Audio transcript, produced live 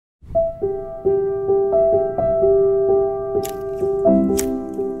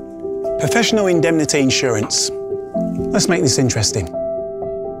Professional indemnity insurance. Let's make this interesting.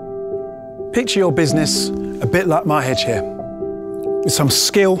 Picture your business a bit like my hedge here. With some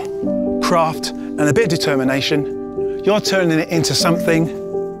skill, craft, and a bit of determination, you're turning it into something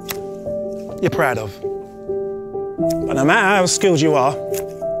you're proud of. But no matter how skilled you are,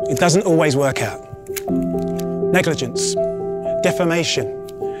 it doesn't always work out. Negligence,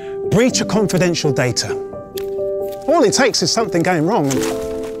 defamation, breach of confidential data. All it takes is something going wrong.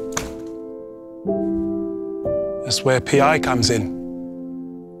 That's where PI comes in.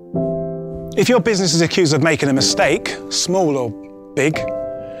 If your business is accused of making a mistake, small or big,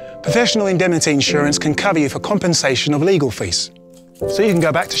 professional indemnity insurance can cover you for compensation of legal fees, so you can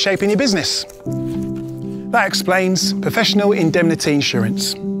go back to shaping your business. That explains professional indemnity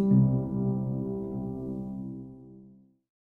insurance.